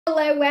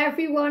Hello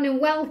everyone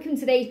and welcome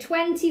to day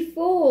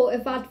 24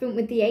 of Advent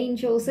with the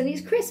Angels, and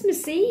it's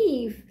Christmas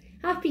Eve.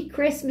 Happy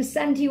Christmas,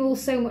 sending you all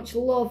so much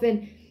love,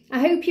 and I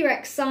hope you're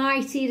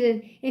excited,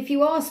 and if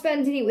you are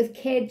spending it with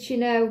kids,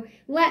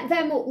 let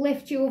them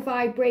uplift your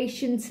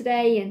vibration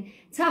today and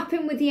tap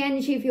in with the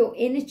energy of your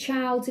inner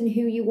child and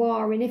who you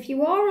are. And if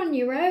you are on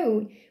your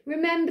own,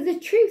 remember the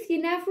truth,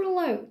 you're never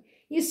alone.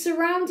 You're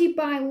surrounded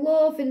by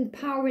love and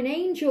power and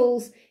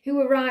angels who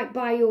are right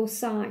by your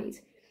side.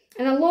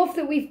 And I love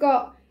that we've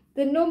got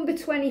the number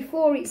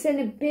 24, it's in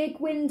a big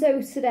window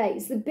today.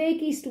 It's the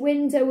biggest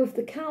window of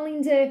the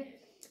calendar.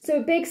 So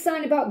a big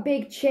sign about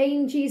big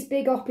changes,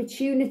 big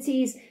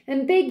opportunities,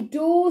 and big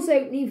doors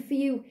opening for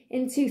you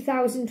in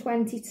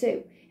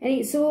 2022. And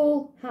it's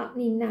all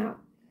happening now.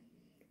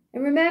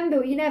 And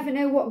remember, you never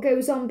know what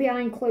goes on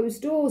behind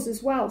closed doors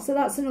as well. So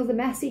that's another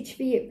message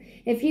for you.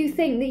 If you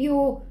think that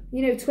your,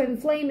 twin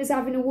flame is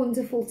having a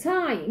wonderful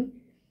time,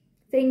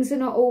 things are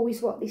not always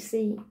what they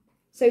seem.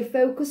 So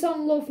focus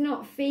on love,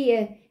 not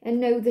fear, and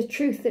know the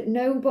truth that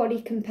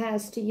nobody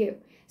compares to you.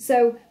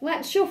 So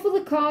let's shuffle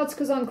the cards,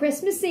 because on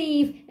Christmas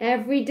Eve,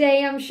 every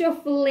day I'm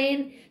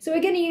shuffling. So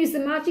we're going to use the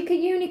Magic of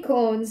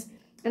Unicorns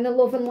and the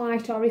Love and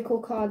Light Oracle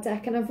card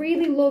deck. And I've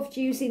really loved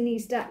using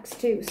these decks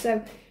too.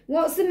 So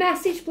what's the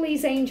message,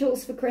 please,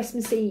 angels, for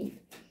Christmas Eve?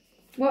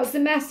 What's the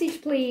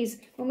message, please,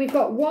 when we've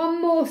got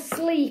one more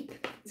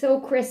sleep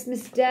till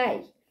Christmas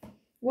Day?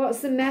 What's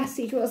the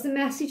message? What's the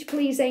message,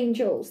 please,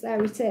 angels?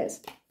 There it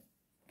is.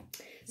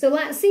 So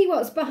let's see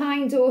what's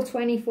behind door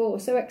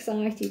 24. So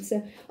excited.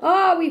 So,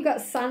 we've got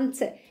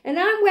Santa. And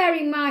I'm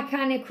wearing my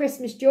kind of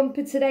Christmas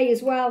jumper today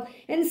as well.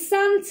 And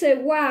Santa,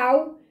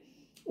 wow,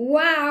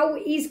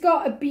 he's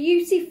got a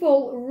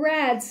beautiful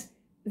red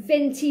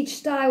vintage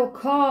style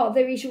car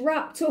that he's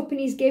wrapped up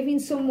and he's giving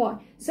someone.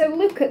 So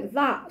look at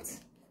that.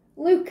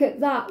 Look at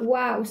that.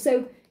 Wow.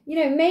 So,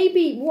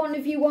 maybe one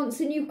of you wants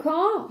a new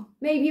car.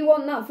 Maybe you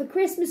want that for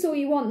Christmas, or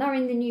you want that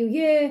in the new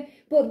year.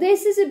 But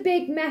this is a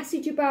big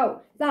message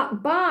about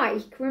that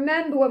bike.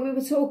 Remember when we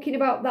were talking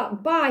about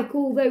that bike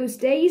all those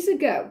days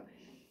ago,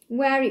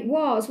 where it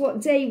was?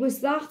 What day was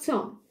that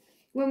on?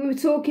 When we were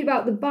talking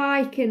about the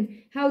bike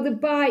and how the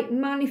bike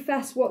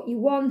manifests what you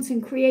want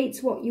and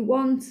creates what you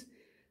want.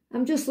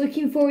 I'm just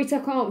looking for it. I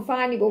can't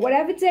find it. But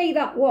whatever day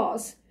that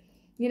was,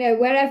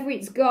 wherever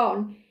it's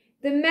gone,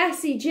 the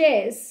message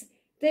is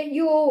that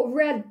your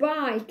red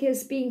bike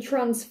has been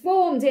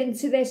transformed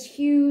into this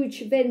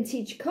huge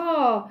vintage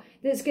car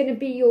that's going to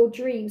be your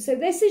dream. So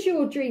this is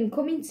your dream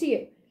coming to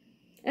you.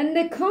 And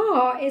the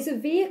car is a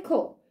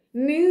vehicle,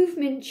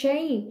 movement,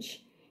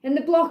 change, and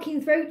the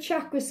blocking throat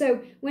chakra.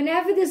 So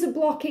whenever there's a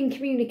block in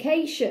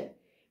communication,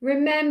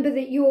 remember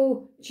that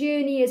your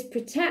journey is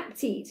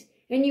protected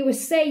and you are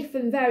safe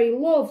and very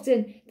loved,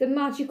 and the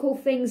magical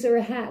things are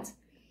ahead.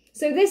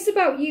 So this is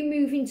about you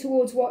moving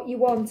towards what you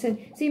want. And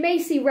so you may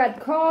see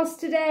red cars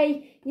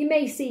today. You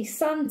may see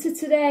Santa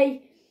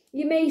today.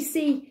 You may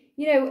see,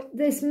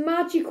 this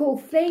magical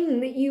thing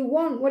that you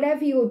want,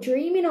 whatever you're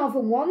dreaming of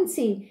and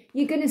wanting,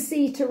 you're going to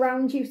see it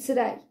around you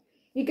today.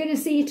 You're going to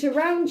see it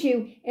around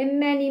you in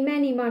many,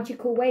 many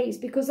magical ways,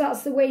 because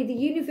that's the way the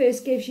universe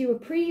gives you a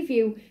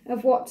preview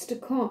of what's to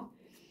come.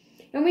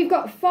 And we've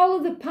got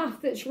follow the path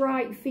that's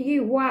right for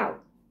you. Wow.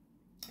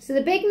 So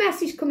the big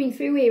message coming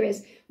through here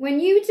is, when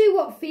you do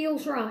what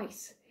feels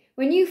right,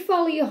 when you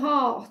follow your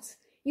heart,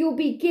 you'll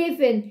be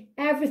given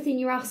everything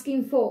you're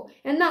asking for.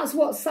 And that's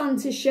what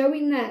Santa's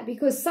showing there,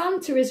 because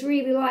Santa is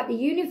really like the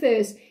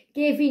universe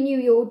giving you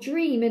your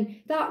dream,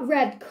 and that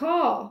red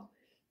car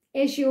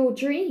is your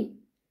dream.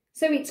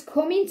 So it's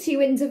coming to you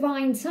in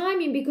divine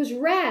timing, because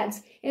red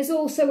is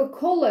also a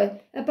colour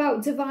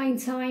about divine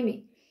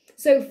timing.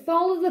 So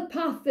follow the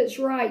path that's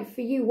right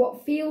for you,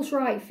 what feels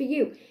right for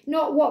you,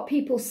 not what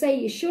people say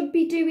you should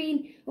be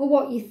doing or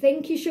what you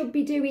think you should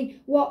be doing,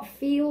 what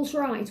feels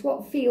right,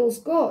 what feels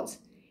good.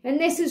 And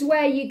this is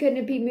where you're going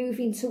to be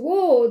moving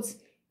towards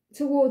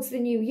the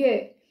new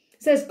year.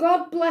 It says,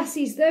 God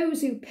blesses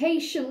those who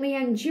patiently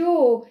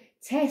endure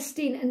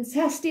testing and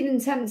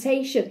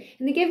temptation.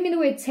 And they give me the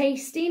word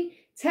tasting,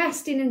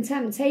 testing and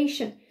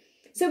temptation.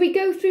 So we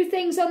go through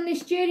things on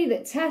this journey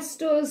that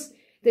test us,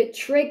 that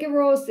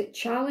trigger us, that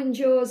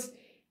challenge us,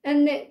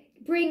 and that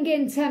bring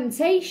in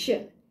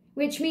temptation,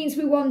 which means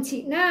we want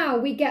it now.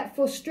 We get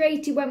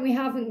frustrated when we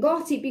haven't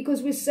got it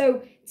because we're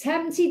so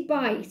tempted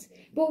by it.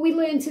 But we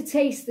learn to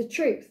taste the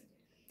truth.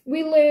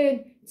 We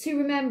learn to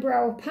remember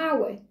our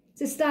power,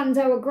 to stand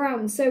our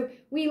ground. So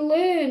we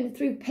learn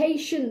through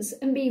patience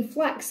and being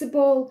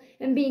flexible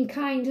and being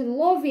kind and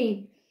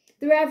loving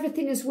that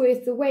everything is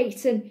worth the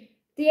wait. And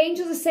the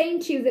angels are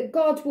saying to you that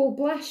God will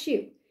bless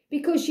you,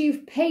 because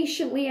you've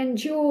patiently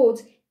endured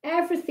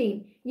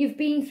everything you've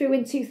been through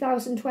in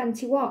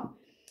 2021.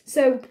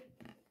 So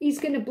he's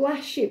going to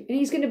bless you, and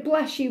he's going to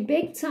bless you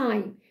big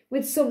time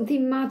with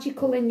something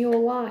magical in your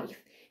life.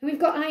 And we've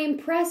got I am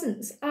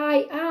presence.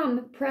 I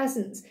am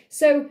presence.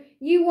 So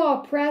you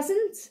are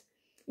present,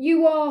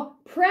 you are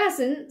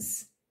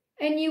presence,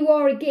 and you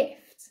are a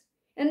gift.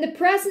 And the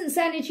presence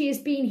energy is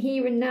being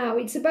here and now.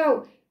 It's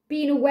about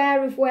being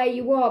aware of where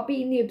you are,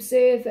 being the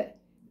observer,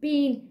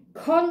 being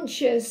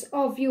conscious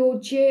of your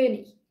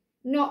journey,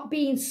 not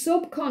being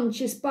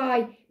subconscious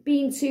by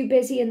being too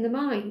busy in the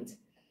mind.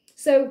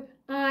 So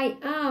I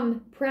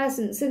am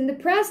presence, and the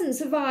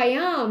presence of I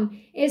am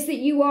is that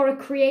you are a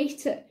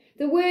creator.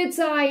 The words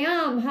I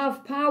am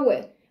have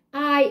power.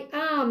 I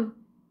am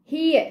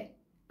here.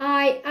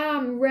 I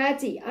am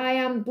ready. I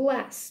am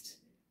blessed.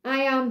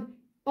 I am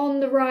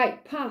on the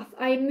right path.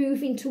 I am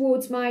moving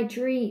towards my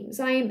dreams.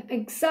 I am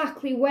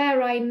exactly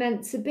where I am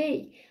meant to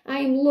be. I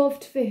am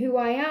loved for who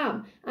I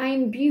am. I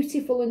am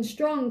beautiful and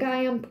strong.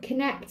 I am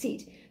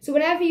connected. So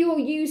whatever you're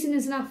using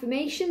as an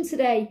affirmation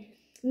today,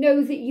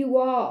 know that you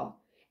are.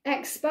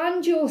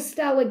 Expand your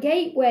stellar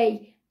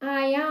gateway.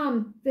 I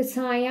am that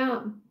I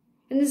am.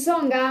 And the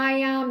song, I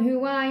am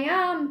who I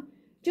am,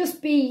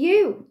 just be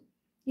you.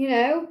 You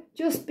know,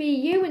 just be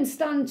you and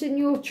stand in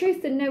your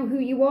truth and know who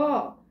you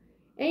are.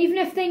 And even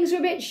if things are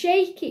a bit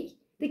shaky,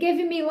 they're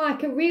giving me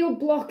like a real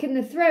block in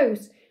the throat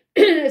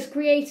that's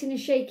creating a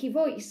shaky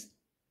voice.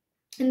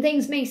 And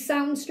things may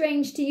sound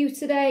strange to you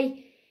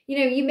today. You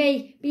know, you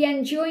may be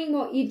enjoying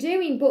what you're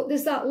doing, but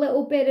there's that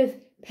little bit of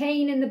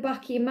pain in the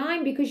back of your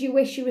mind because you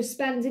wish you were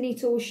spending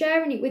it or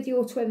sharing it with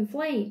your twin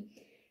flame.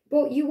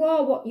 But you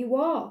are what you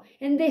are,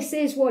 and this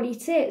is what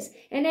it is.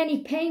 And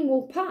any pain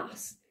will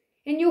pass.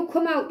 And you'll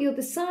come out the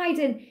other side,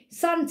 and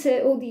Santa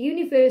or the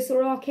universe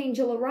or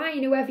Archangel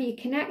Orion, whoever you're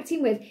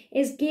connecting with,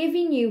 is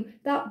giving you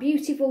that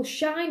beautiful,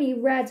 shiny,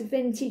 red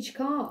vintage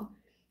car.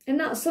 And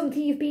that's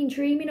something you've been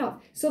dreaming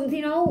of,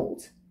 something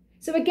old.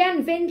 So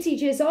again,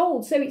 vintage is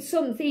old, so it's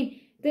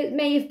something that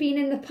may have been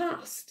in the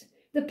past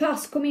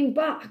coming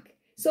back,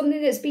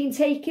 something that's been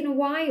taking a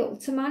while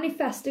to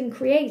manifest and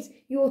create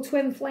your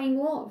twin flame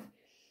love.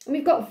 And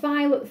we've got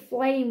violet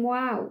flame,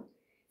 wow.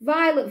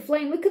 Violet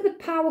flame, look at the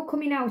power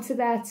coming out of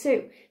there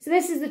too. So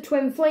this is the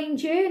twin flame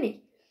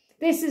journey.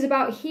 This is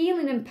about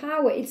healing and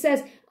power. It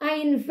says, I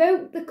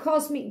invoke the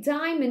cosmic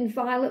diamond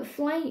violet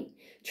flame.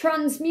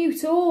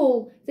 Transmute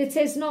all that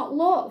is not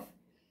love.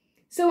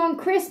 So on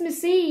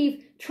Christmas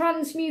Eve,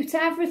 transmute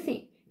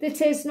everything that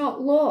is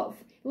not love.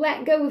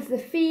 Let go of the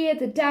fear,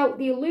 the doubt,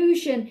 the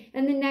illusion,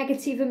 and the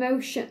negative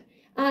emotion.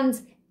 And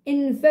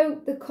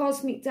invoke the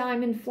cosmic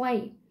diamond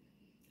flame.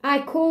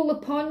 I call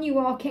upon you,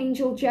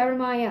 Archangel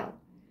Jeremiah.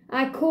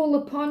 I call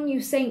upon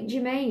you, Saint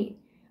Germain.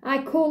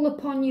 I call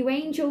upon you,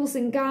 angels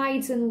and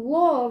guides and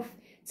love,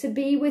 to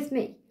be with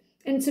me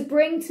and to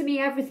bring to me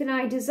everything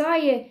I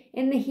desire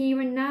in the here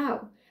and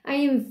now. I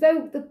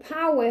invoke the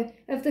power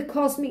of the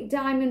cosmic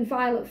diamond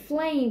violet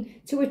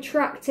flame to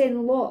attract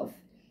in love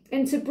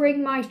and to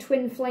bring my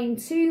twin flame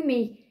to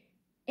me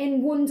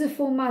in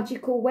wonderful,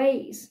 magical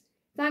ways.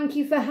 Thank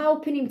you for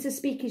helping him to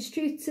speak his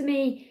truth to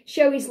me,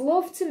 show his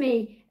love to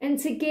me, and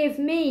to give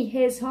me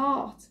his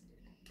heart.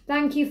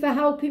 Thank you for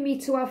helping me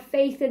to have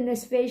faith in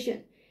this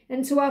vision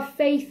and to have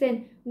faith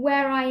in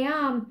where I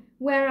am,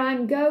 where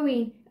I'm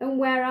going, and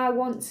where I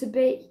want to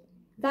be.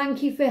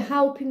 Thank you for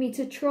helping me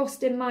to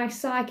trust in my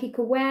psychic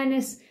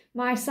awareness,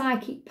 my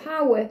psychic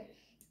power,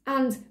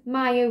 and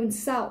my own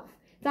self.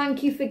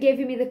 Thank you for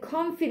giving me the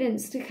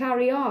confidence to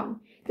carry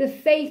on, the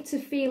faith to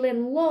feel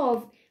in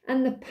love,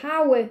 and the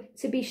power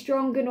to be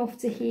strong enough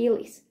to heal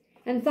it.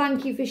 And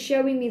thank you for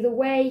showing me the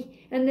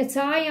way, and that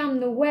I am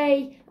the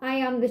way, I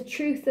am the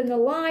truth and the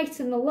light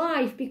and the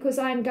life, because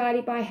I am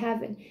guided by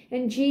heaven.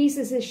 And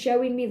Jesus is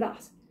showing me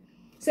that.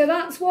 So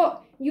that's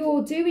what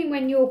you're doing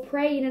when you're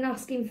praying and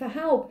asking for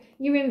help.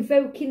 You're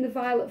invoking the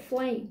violet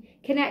flame,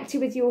 connected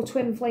with your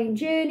twin flame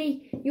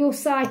journey, your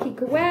psychic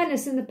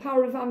awareness, and the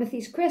power of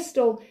amethyst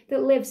crystal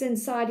that lives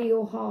inside of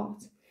your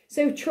heart.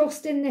 So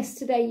trust in this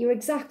today. You're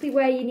exactly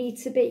where you need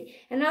to be.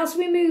 And as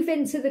we move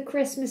into the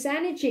Christmas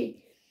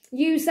energy,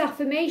 use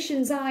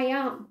affirmations. I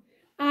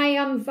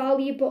am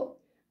valuable,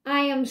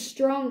 I am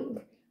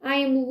strong, I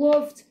am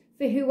loved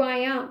for who I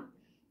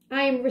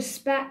am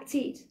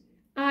respected,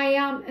 I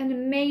am an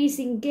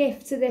amazing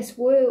gift to this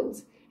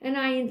world, and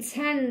I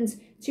intend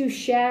to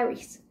share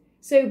it.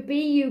 So be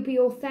you, be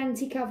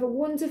authentic, have a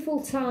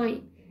wonderful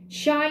time,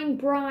 shine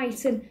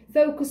bright and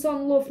focus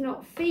on love,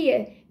 not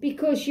fear,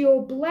 because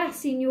your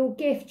blessing, your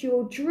gift,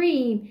 your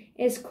dream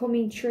is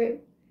coming true.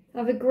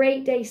 Have a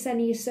great day,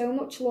 sending you so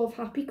much love.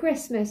 Happy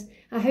Christmas.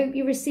 I hope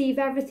you receive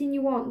everything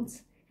you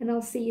want, and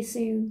I'll see you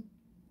soon.